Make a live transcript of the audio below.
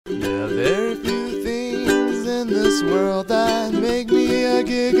There are very few things in this world that make me a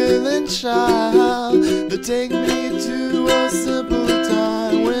giggling child, that take me to a simpler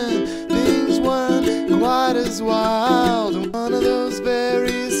time when things weren't quite as wild. And one of those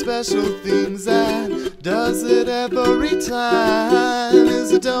very special things that does it every time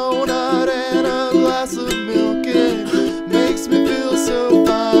is a donut and a glass of milk. It makes me feel so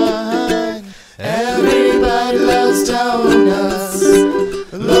fine. Everybody loves donuts,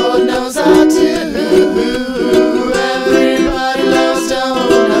 Lord knows I do. Everybody loves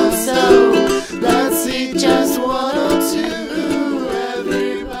donuts, so let's eat just one or two.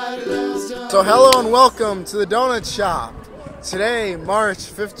 Everybody loves donuts. So hello and welcome to the Donut Shop. Today, March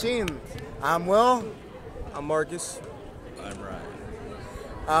 15th, I'm Will. I'm Marcus. I'm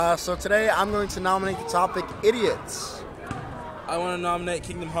Ryan. So today I'm going to nominate the topic idiots. I want to nominate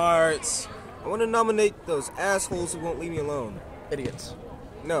Kingdom Hearts. I want to nominate those assholes who won't leave me alone. Idiots.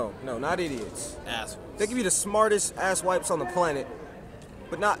 No, not idiots. Assholes. They can be the smartest ass wipes on the planet,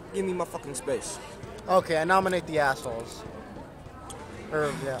 but not give me my fucking space. Okay, I nominate the assholes.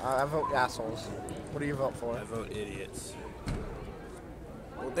 I vote assholes. What do you vote for? I vote idiots.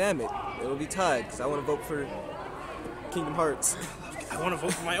 Well, damn it. It'll be tied, because I want to vote for Kingdom Hearts. I want to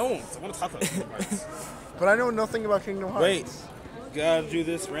vote for my own. I want to talk about Kingdom Hearts. But I know nothing about Kingdom Hearts. Wait. Gotta do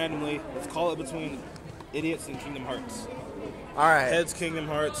this randomly. Let's call it between idiots and Kingdom Hearts. Alright. Heads Kingdom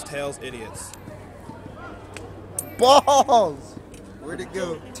Hearts, tails idiots. Balls! Where'd it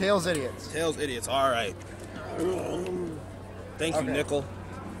go? Tails idiots. Tails idiots, alright. Thank you, Okay. Nickel.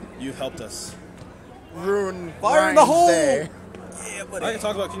 You've helped us. Ruin Fire in the Ryan's hole! day. Yeah, buddy. I can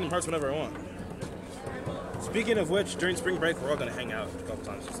talk about Kingdom Hearts whenever I want. Speaking of which, during spring break, we're all gonna hang out a couple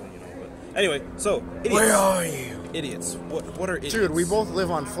times, just so you know. But anyway, so idiots. Where are you? Idiots. What are idiots? Dude, we both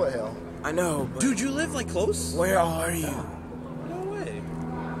live on Foothill. I know, but Dude, you live like close? where are you? No way.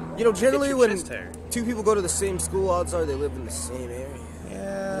 You know, generally your when chest hair. two people go to the same school, odds are they live in the same area.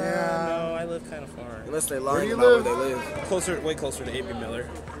 Yeah. No, I live kind of far. Unless they Where do lie you about live? where they live. Closer, way closer to A.B. Miller.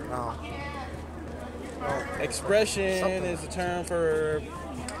 Oh. Expression Something. is a term for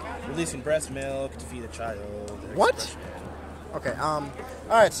releasing breast milk to feed a child. What? Expression. Okay,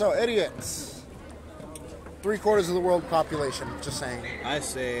 alright, so idiots. 3/4 of the world population, just saying. I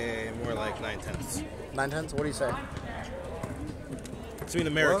say more like 9/10. 9/10? What do you say? I mean,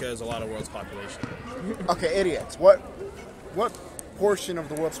 America is a lot of world's population. Okay, idiots. What portion of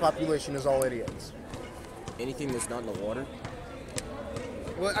the world's population is all idiots? Anything that's not in the water.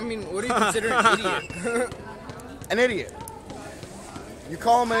 Well, I mean, what do you consider an idiot? An idiot. You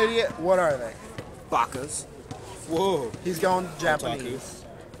call them an idiot, what are they? Bakas. Whoa. He's going Japanese.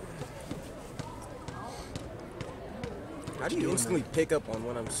 How do you instantly pick up on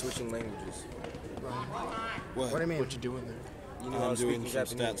when I'm switching languages? What do you mean? What you doing there? You know I'm I'm doing speaking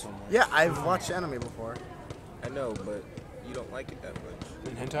some Japanese. stats homework. Yeah, I've watched anime before. I know, but you don't like it that much.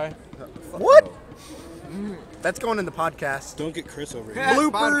 In hentai? Fuck What? no. That's going in the podcast. Don't get Chris over here.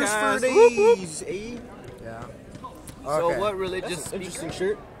 Bloopers Podcast. for days, eh? Yeah. So Okay. what religious That's an interesting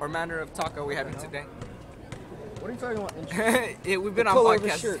speaker shirt. or manner of talk are we having today? What are you talking about? Yeah, we've been on color of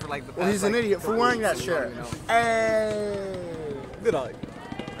his podcasts shirt. for like the past, Well, he's an like, idiot for 4 wearing weeks, that so we don't shirt. even know. Hey. Good eye.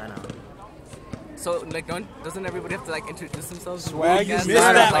 I know. So like, doesn't everybody have to like introduce themselves? Swag, you Podcast? missed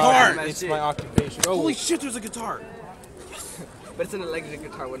that Like, part. that It's shit. my occupation. Oh, Holy shit, there's a guitar. But it's an electric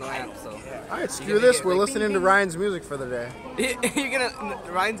guitar with no amp, so Alright, screw gonna this. get, We're like, listening ding, to ding. Ryan's music for the day.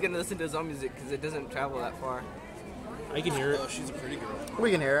 Ryan's gonna listen to his own music because it doesn't travel that far. I can hear it Oh, she's a pretty girl.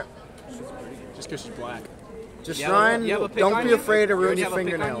 We can hear it. just because she's black. Just You have a- Ryan, you have a pick don't on be you? afraid to You ruin already your have a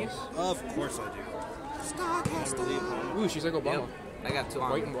pick on you? fingernails. Of course I do. Ooh, she's like Obama. Yep. I got two on.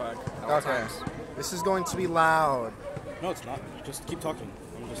 White and black. at all Okay. times. This is going to be loud. No, it's not. Just keep talking.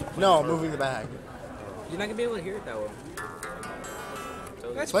 I'm just No, moving the bag. You're not gonna be able to hear it that well.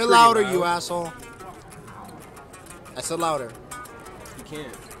 Play louder, you asshole. I said louder. You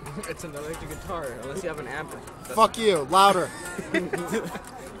can't. It's an electric guitar unless you have an amp. Fuck you, louder.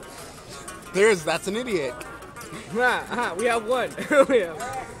 That's an idiot. We have one. We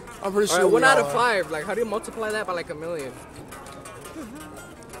have. I'm pretty All sure right, 1 we out all of are. 5. Like, how do you multiply that by like 1,000,000?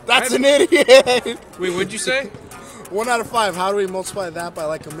 That's an idiot. Wait, what'd you say? 1 out of 5. How do we multiply that by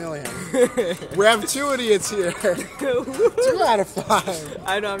like 1,000,000? We have 2 idiots here. 2 out of 5.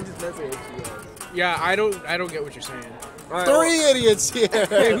 I know, I'm just messing with you guys. Yeah, I don't get what you're saying. All right, 3 idiots here.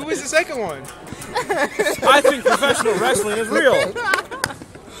 Hey, who was the second one? I think professional wrestling is real.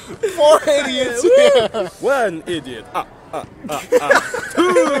 4 idiots here. 1 idiot.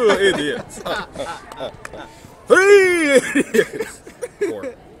 2 idiots. 3 idiots.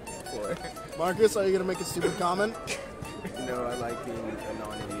 4. Marcus, are you going to make a stupid comment? No, I like being a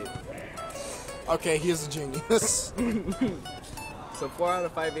non-idiot. Okay, he is a genius. So 4 out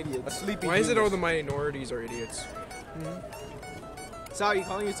of 5 idiots. Sleepy. Why is it all the minorities are idiots? So are you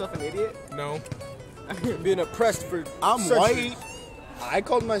calling yourself an idiot? No. being oppressed for I'm centuries. white. I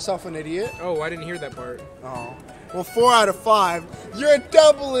called myself an idiot. Oh, I didn't hear that part. Oh. Well, 4 out of 5. You're a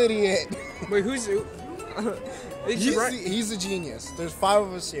double idiot. Wait, who's... He's a genius. There's 5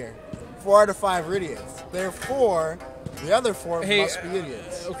 of us here. 4 out of 5 are idiots. Therefore, the other 4 must be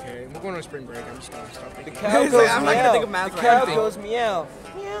idiots. Okay, we're going on spring break. I'm just gonna stop thinking. Cow He's goes like, I'm not gonna think of meow. math The right cow now. goes meow.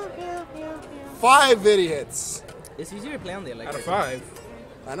 5 idiots. It's easier to play on the Out electric. of 5.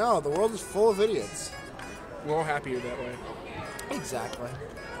 I know, the world is full of idiots. We're all happier that way. Exactly.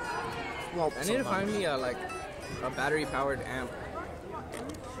 Well, I need to find me a battery-powered amp.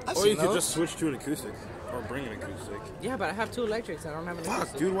 I've Or seen you could those. just switch to an acoustic. Or bring an acoustic. Yeah, but I have 2 electrics. I don't have an Fuck,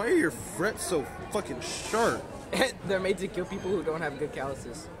 acoustic. dude, why are your frets so fucking sharp? They're made to kill people who don't have good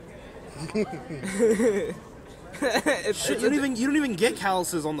calluses. Shit, you don't even get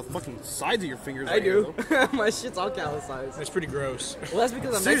calluses on the fucking sides of your fingers. I right here, do. My shit's all callousized. That's pretty gross. Well, that's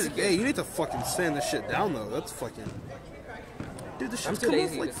because I'm Seriously, Mexican. hey, you need to fucking sand this shit down though. That's fucking. Dude, this I'm shit's too coming off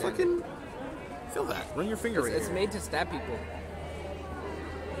lazy like to sand fucking. Feel that. Run your finger right It's here. made to stab people.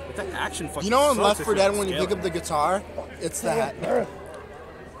 But that action fucking. You know in sucks Left if 4 you're Dead on when you scale. pick up the guitar? It's that.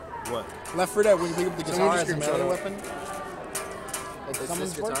 What? Left 4 Dead when you pick up the Someone guitar just as a screamed melee shut weapon. It's It's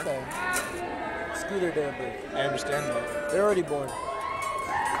someone's this guitar? birthday. Scooter damn bird. I understand that. They're already born.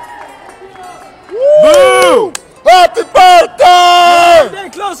 Boo! Happy birthday! They're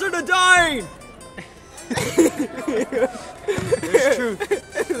closer to dying. There's truth.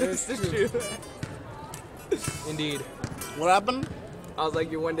 It's true. Indeed. What happened? I was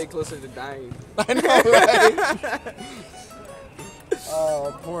like, you're one day closer to dying. I know, right?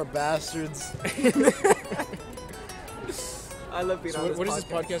 Oh, poor bastards. I love being So on this what is this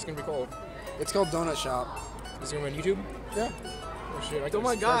podcast. podcast gonna be called? It's called Donut Shop. Is it gonna be on YouTube? Yeah. Oh shit! I Oh can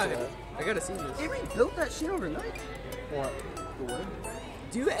my subscribe god. to that. I gotta see this. They rebuilt that shit overnight. What?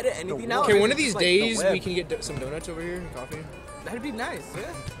 Do you edit anything now? Okay, or is one it of these just, like, the days web? we can get some donuts over here and coffee, That'd be nice,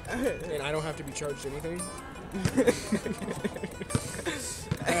 yeah. and I don't have to be charged anything.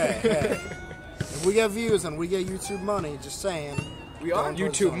 Hey. If we get views and we get YouTube money, just saying. We are. Don't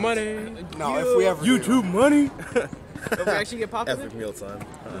put YouTube donuts. money. No, if we ever do. money. Don't we actually get popular? Epic mealtime.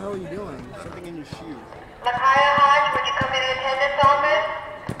 What the hell are you doing? Something in your shoe. Micaiah Hodge, would you come in the attendance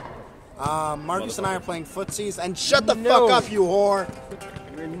office? Marcus and I are playing footsies, and shut the No. fuck up, you whore!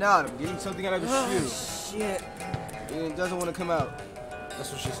 You're not. I'm getting something out of his shoe. Shit. It doesn't want to come out.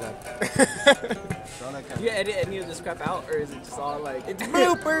 That's what she said. Do you edit any of this crap out, or is it just all like... It's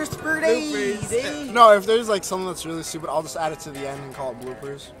bloopers for days. eh? No, if there's like something that's really stupid, I'll just add it to the end and call it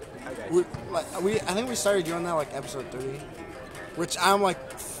bloopers. I think we started doing that like episode 30, which I'm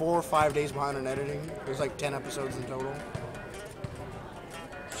like 4 or 5 days behind on editing. There's like 10 episodes in total.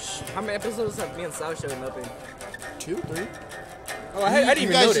 How many episodes have me and Sal showing up in? 2, 3. Oh, I didn't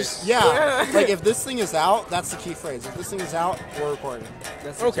even guys notice. just- yeah. Like if this thing is out, that's the key phrase. If this thing is out, we're recording.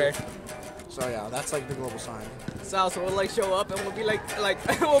 That's Okay. So yeah, that's like the global sign. Sal, so we'll like show up and we'll be like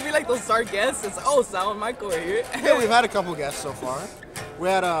we'll be like those star guests. It's oh, Sal and Michael are here. Yeah, we've had a couple guests so far. We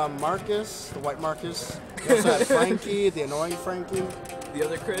had Marcus, the white Marcus. We also had Frankie, the annoying Frankie. The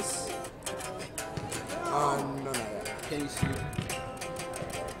other Chris. No. Casey.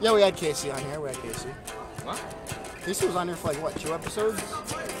 Yeah, we had Casey on here. We had Casey. What? Casey was on here for like what, 2 episodes?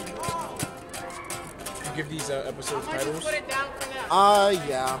 You give these episodes titles.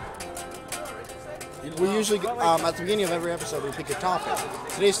 Yeah. We usually at the beginning of every episode we pick a topic.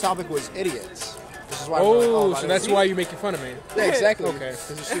 Today's topic was idiots. This is why we're all Oh, about so that's idiots. why you're making fun of me. Yeah, exactly. Okay.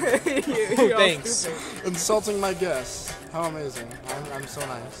 'Cause you're stupid. You're all Thanks. stupid. Insulting my guests. How amazing. I'm so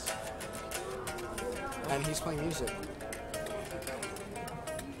nice. And he's playing music.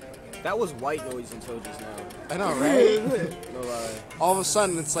 That was white noise until just now. I know, right? No lie. All of a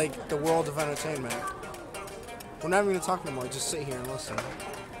sudden, it's like the world of entertainment. We're not even gonna talk no more. Just sit here and listen.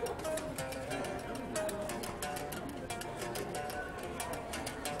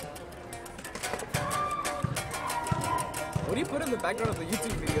 What do you put in the background of the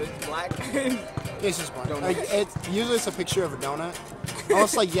YouTube video? It's black. It's just one. Like, usually it's a picture of a donut.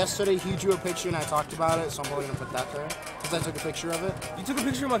 Almost like yesterday, he drew a picture and I talked about it, so I'm probably gonna put that there because I took a picture of it. You took a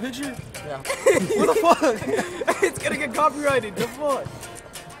picture of my picture? Yeah. What the fuck? It's gonna get copyrighted. The fuck?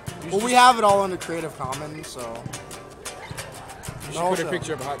 Well, we have it all under Creative Commons, so. You should put a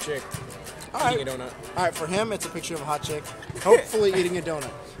picture of a hot chick All eating right. a donut. All right, for him, it's a picture of a hot chick, hopefully eating a donut.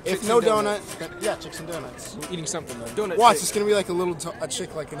 If no donut, then, yeah, chicks and donuts. Eating something though. Donut. Watch, it's gonna be like a little a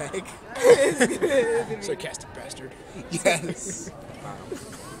chick like an egg. Sarcastic bastard. Yes.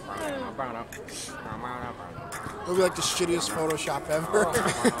 It'll be like the shittiest Photoshop ever.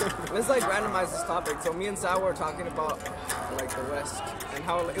 Let's like randomize this topic. So me and Sal were talking about like the West and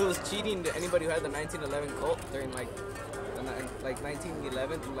how it was cheating to anybody who had the 1911 Colt during like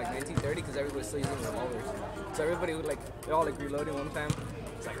 1911 to like 1930 because everybody was still using revolvers. So everybody would like they all like reloading one time.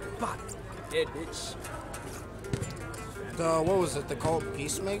 It's like fuck, dead bitch. What was it? The Colt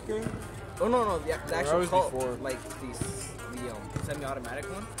Peacemaker? Oh no, the actual was Colt, before. like the semi-automatic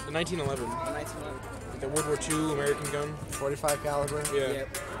one. The 1911. The 1911. The World War II American gun. 45 caliber. Yeah.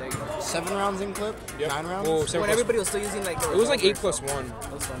 Yep, there you go. 7 rounds in clip? Yep. 9 rounds? Well, When 7 plus, everybody was still using like the it was like 8 revolver, plus 1.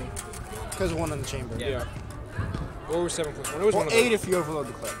 That was funny. Because 1 in the chamber. Yeah. Or was 7 plus 1. It was Well, one of 8 those. if you overload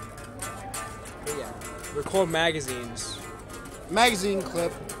the clip. But yeah. They're called magazines. Magazine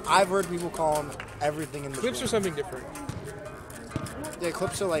clip. I've heard people call them everything in the Clips are something different. Yeah,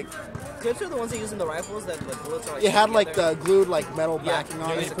 clips are like... Clips are the ones they use in the rifles that the bullets are like. It had like together. the glued like metal Yeah. backing Yeah, on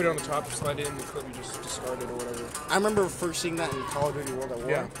then it. you put it on the top, slide it in the clip, you just discard it or whatever. I remember first seeing that in Call of Duty World at War.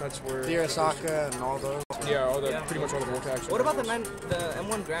 Yeah, that's where. The Arasaka and all those. Yeah, Yeah. pretty much all the bolt action. What about the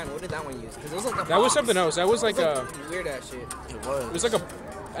M1 Grand? What did that one use? Because it was like a That was box. something else. That was like It a. was weird ass shit. It was. It was like a.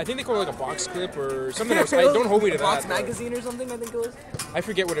 I think they call it like a box clip or something else. Don't hold me to Box that. but magazine or something, I think it was. I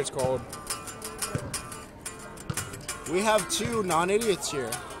forget what it's called. We have 2 non-idiots here.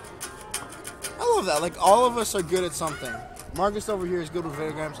 I love that. Like, all of us are good at something. Marcus over here is good with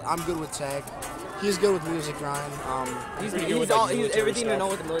video games. I'm good with tech. He's good with music, Ryan. He's pretty good with, like, military everything to stuff. know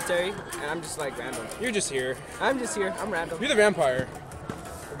with the military, and I'm just like random. You're just here. I'm just here. I'm random. You're the vampire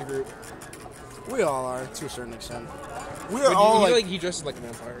of the group. We all are, to a certain extent. We are But all he, like... he dresses like a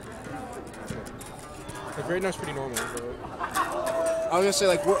vampire. Like right now it's pretty normal. But I was gonna say,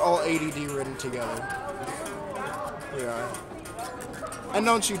 like, we're all ADD ridden together. We are. And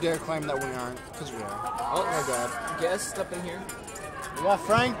don't you dare claim that we aren't, because we are. Oh my god. Guest up in here. We got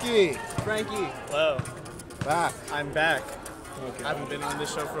Frankie Frankie. Hello, back. I'm back. okay. I haven't been on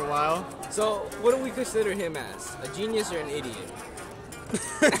this show for a while. So, what do we consider him as? A genius or an idiot?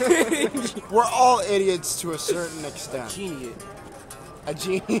 We're all idiots to a certain extent. Genius. A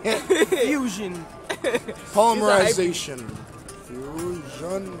genius. Fusion. Polymerization.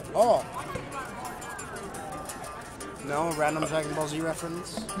 Fusion. Oh. No random Dragon Ball Z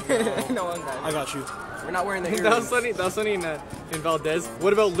reference. No one got I got you. We're not wearing the That was earrings. funny. That was funny in Valdez.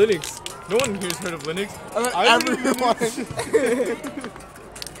 What about Linux? No one here's heard of Linux. Everyone.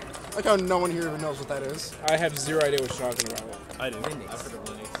 Like how no one here even knows what that is. I have zero idea what you're talking about. I do. Linux. I've heard of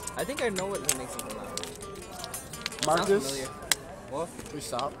Linux. I think I know what Linux is about. Sounds Marcus, familiar. What? we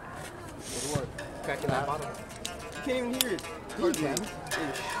stop. What? Cracking that bottle. You can't even hear it. You can.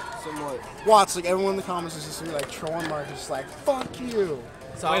 Somewhat. Watch, like everyone in the comments is just gonna be like trolling Marcus, like fuck you.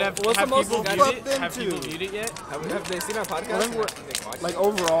 So, Wait, what's have the most people guys- viewed it? them Have people too. viewed it yet? Have they seen our podcast? I think we're- They watched Like it?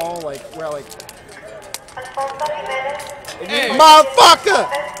 overall, like we're like For 30 minutes.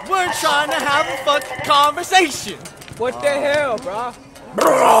 motherfucker. We're trying to have a fucking conversation. What the hell, bro?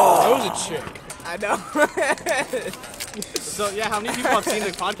 That was a chick. I know. So yeah, how many people have seen the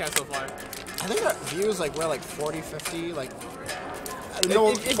podcast so far? I think our views like we're like 40, 50, like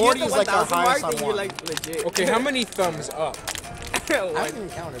no, if you 40 hit is the like our 1,000 highest mark, on then you're one. like legit. Okay, how many thumbs up? I haven't even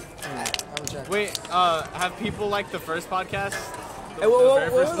counted. I haven't checked. Wait, have people liked the first podcast? Hey, what very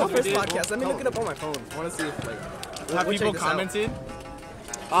was first the one we first did? podcast? Let me look it up on my phone. I want to see if like. Have we'll people check this out. commented?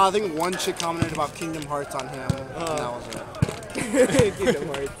 I think one chick commented about Kingdom Hearts on him, and that was it. Kingdom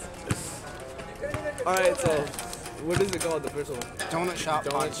Hearts. All right, so what is it called? The first one. Donut Shop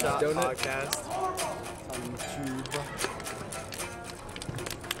Donut Podcast Shop Donut? Podcast. on YouTube.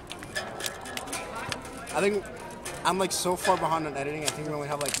 I think I'm like so far behind on editing. I think we only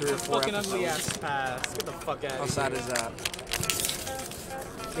have like 3 or 4 Fucking ugly episodes. ass pass. Get the fuck out How of sad here. is that?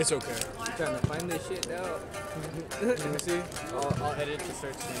 It's okay. I'm trying to find this shit out. Let me see. I'll edit to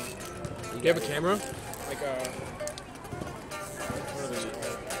start stream. Do you have a camera? Like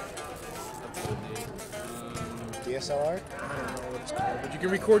DSLR? I don't know what it's called, but you can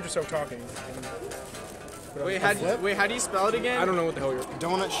record yourself talking. Wait, flip? how do you spell it again? I don't know what the hell you're.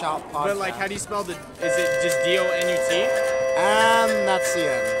 Donut Shop Podcast. But like, how do you spell the? Is it just DONUT? And that's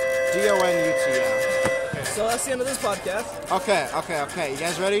the end. DONUT, yeah. So that's the end of this podcast. Okay. You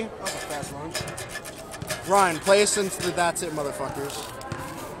guys ready? That was a fast launch. Ryan, play us into the That's It, motherfuckers.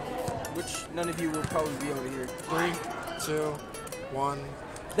 Which none of you will probably be able to hear. 3, 2, 1.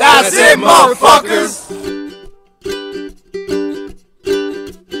 That's it, motherfuckers!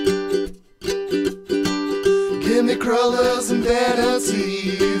 Give me crullers and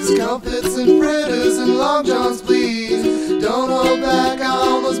vanities, comfits and fritters and long johns, please. Don't hold back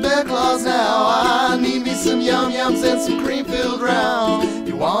on those bear claws now. I need me some yum yums and some cream filled round. If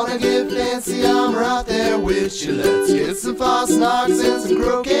you wanna get fancy, I'm right there with you. Let's get some false knocks and some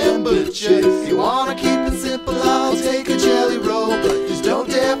croquet butcher. If you wanna keep it simple, I'll take a jelly roll, but just don't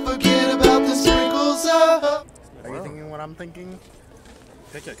dare forget about the sprinkles. Are you thinking what I'm thinking?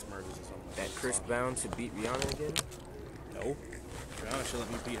 Pickaxe murders or something. That Chris Brown to beat Rihanna again? No. Rihanna should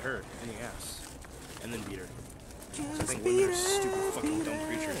let me beat her in the ass. And then beat her. So I think women are stupid fucking dumb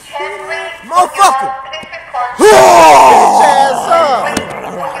creatures. Motherfucker!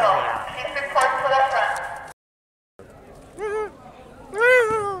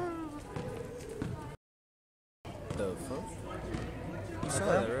 The fuck? You saw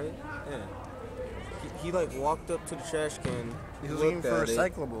that, right? Yeah. He like walked up to the trash can. He was looking looked for at it.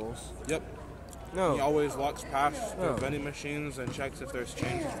 recyclables. Yep. No. He always walks past No. the vending machines and checks if there's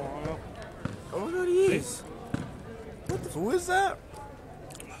change falling out. Oh my god, he is. Who is that?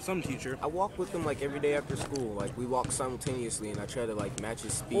 Some teacher. I walk with him like every day after school. Like we walk simultaneously, and I try to like match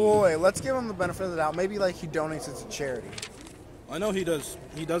his speed. Wait, let's give him the benefit of the doubt. Maybe like he donates it to charity. I know he does.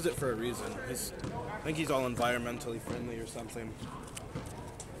 He does it for a reason. I think he's all environmentally friendly or something.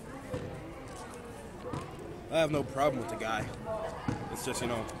 I have no problem with the guy. It's just,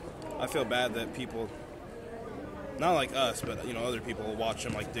 I feel bad that people, not like us, but other people will watch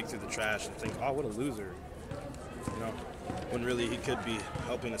him like dig through the trash and think, oh, what a loser. When really he could be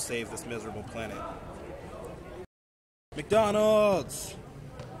helping to save this miserable planet. McDonald's!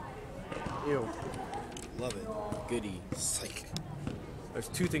 Ew. Love it. Goody. Psych. There's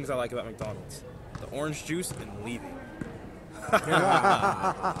two things I like about McDonald's. The orange juice and leaving.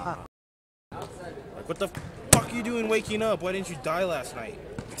 Like, what the fuck are you doing waking up? Why didn't you die last night?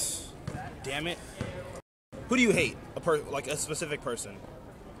 Damn it. Who do you hate? Like a specific person?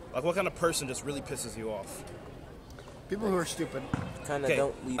 Like, what kind of person just really pisses you off? People who are stupid. Kind of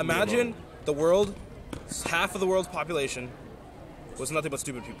don't leave me imagine alone. the world, half of the world's population was nothing but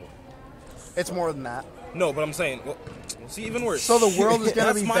stupid people. It's more than that. No, but I'm saying, well, see, even worse. So the world is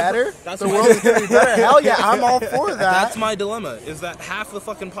going to be my- better? that's The my- world is going to be better? Hell yeah, I'm all for that. That's my dilemma, is that half the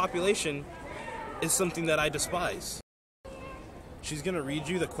fucking population is something that I despise. She's going to read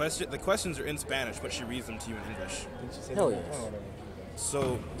you the question. The questions are in Spanish, but she reads them to you in English. Hell yes.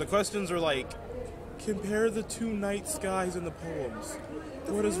 So the questions are like, compare the two night skies in the poems.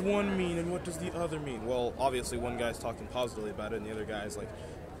 What does one mean and what does the other mean? Well, obviously one guy's talking positively about it and the other guy's like,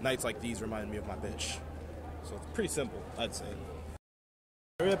 nights like these remind me of my bitch. So it's pretty simple, I'd say.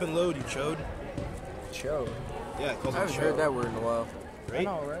 Hurry up and load, you chode. Chode. Yeah, it calls I it haven't chode. heard that word in a while. I Right?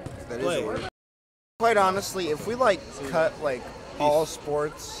 know, right? That Play. is a word. Quite honestly, if we cut all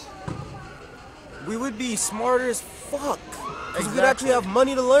sports, We would be smarter as fuck. Because we'd Exactly. actually have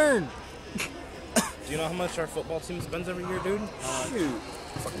money to learn. Do you know how much our football team spends every year, dude? Shoot.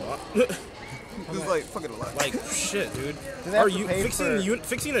 Fucking lot. It's like fucking a lot. Like, shit, dude. they have Are to you pay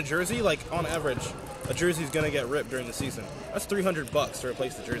fixing a jersey, like, on average, a jersey's gonna get ripped during the season. That's $300 to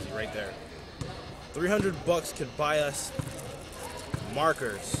replace the jersey right there. $300 could buy us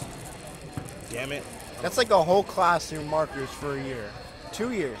markers. Damn it. that's like a whole classroom markers for a year.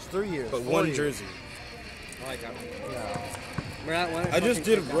 2 years, 3 years. But 4 one years. jersey. I like that. Yeah. We're not one. I just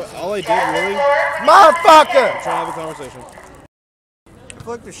did, all I did really, Motherfucker! trying to have a conversation. I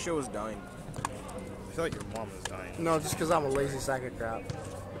feel like this show is dying. I feel like your mom is dying. No, just because I'm a lazy sack of crap.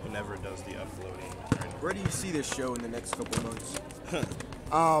 Who never does the uploading. Where do you see this show in the next couple months?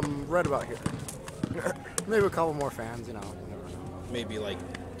 Right about here. Maybe a couple more fans, you never know. Maybe like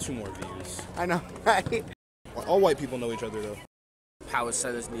 2 more views. I know, right? All white people know each other though. Power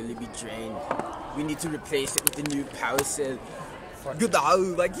cell is nearly be drained. We need to replace it with a new power cell. Good dog.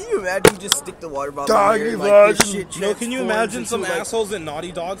 Like, can you imagine you just stick the water bottle Dog, in here, you like this imagine. shit No, can you transforms imagine into, some like, assholes at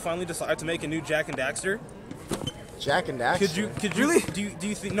Naughty Dog finally decide to make a new Jack and Daxter? Jack and Daxter. Could you really? Do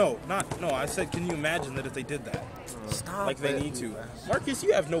you think no, I said can you imagine that if they did that? Stop Like they it. need to. Marcus,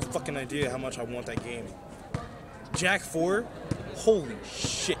 you have no fucking idea how much I want that game. Jack 4? Holy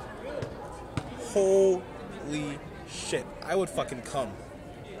shit. Holy shit. I would fucking come.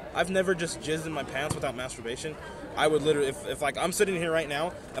 I've never just jizzed in my pants without masturbation. I would literally, if like I'm sitting here right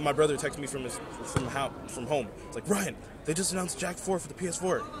now and my brother texts me from home, it's like, Ryan, they just announced Jack 4 for the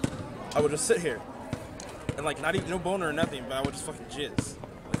PS4. I would just sit here and like not even no boner or nothing, but I would just fucking jizz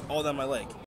like all down my leg.